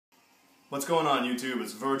What's going on YouTube?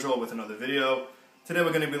 It's Virgil with another video. Today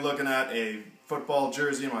we're going to be looking at a football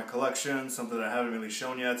jersey in my collection, something that I haven't really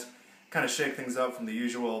shown yet. Kind of shake things up from the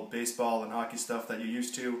usual baseball and hockey stuff that you're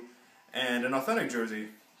used to. And an authentic jersey.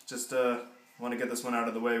 Just want to get this one out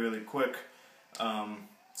of the way really quick.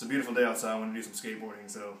 It's a beautiful day outside, I want to do some skateboarding.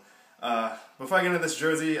 So before I get into this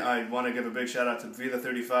jersey, I want to give a big shout out to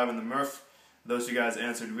Vila35 and the Murph. Those two guys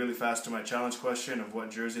answered really fast to my challenge question of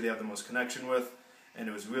what jersey they have the most connection with. And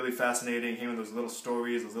it was really fascinating hearing those little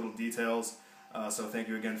stories, those little details. So thank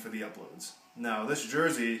you again for the uploads. Now, this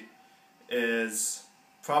jersey is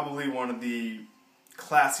probably one of the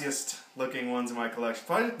classiest looking ones in my collection.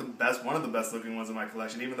 Probably one of the best looking ones in my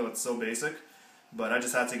collection, even though it's so basic. But I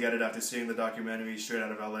just had to get it after seeing the documentary Straight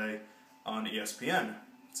Out of LA on ESPN.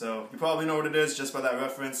 So you probably know what it is just by that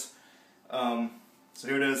reference. So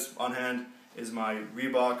here it is on hand is my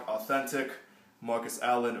Reebok Authentic Marcus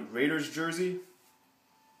Allen Raiders jersey.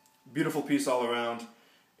 Beautiful piece all around.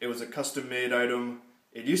 It was a custom-made item.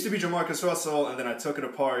 It used to be Jamarcus Russell, and then I took it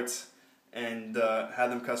apart and had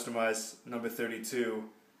them customize number 32.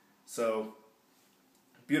 So,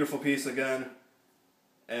 beautiful piece again.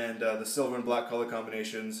 And the silver and black color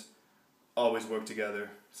combinations always work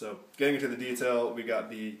together. So, getting into the detail, we got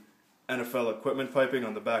the NFL equipment piping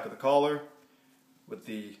on the back of the collar with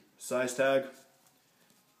the size tag.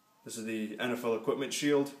 This is the NFL equipment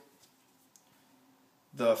shield.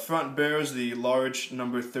 The front bears the large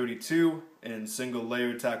number 32 in single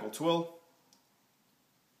layered tackle twill.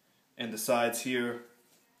 And the sides here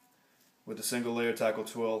with the single layered tackle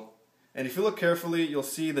twill. And if you look carefully, you'll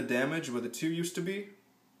see the damage where the 2 used to be.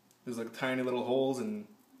 There's like tiny little holes and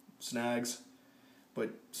snags, but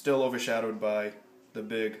still overshadowed by the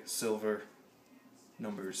big silver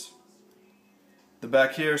numbers. The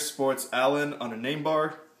back here sports Allen on a name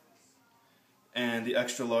bar and the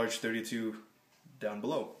extra large 32 down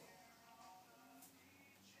below.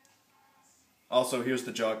 Also, here's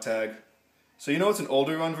the jog tag. So you know it's an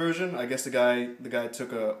older run version. I guess the guy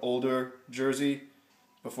took a older jersey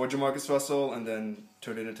before Jamarcus Russell and then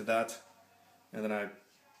turned it into that. And then I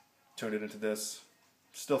turned it into this.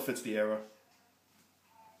 Still fits the era.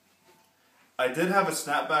 I did have a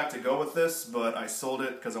snapback to go with this, but I sold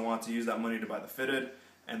it because I wanted to use that money to buy the fitted.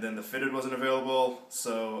 And then the fitted wasn't available,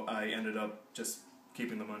 so I ended up just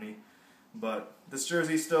keeping the money. But this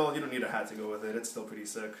jersey still, you don't need a hat to go with it. It's still pretty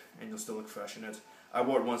sick, and you'll still look fresh in it. I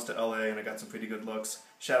wore it once to LA, and I got some pretty good looks.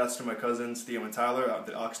 Shoutouts to my cousins, Theo and Tyler, out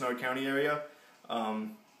in the Oxnard County area.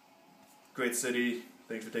 Great city.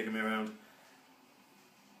 Thanks for taking me around.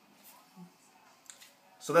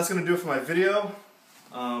 So that's going to do it for my video.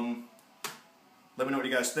 Let me know what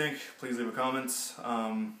you guys think. Please leave a comment.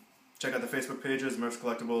 Check out the Facebook pages, Murph's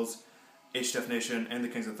Collectibles, HDF Nation, and the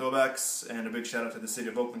Kings of Throwbacks. And a big shout out to the city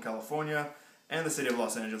of Oakland, California, and the city of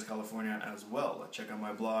Los Angeles, California as well. Check out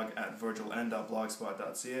my blog at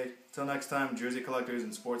virgiln.blogspot.ca. Till next time, jersey collectors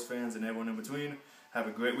and sports fans and everyone in between, have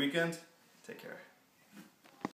a great weekend. Take care.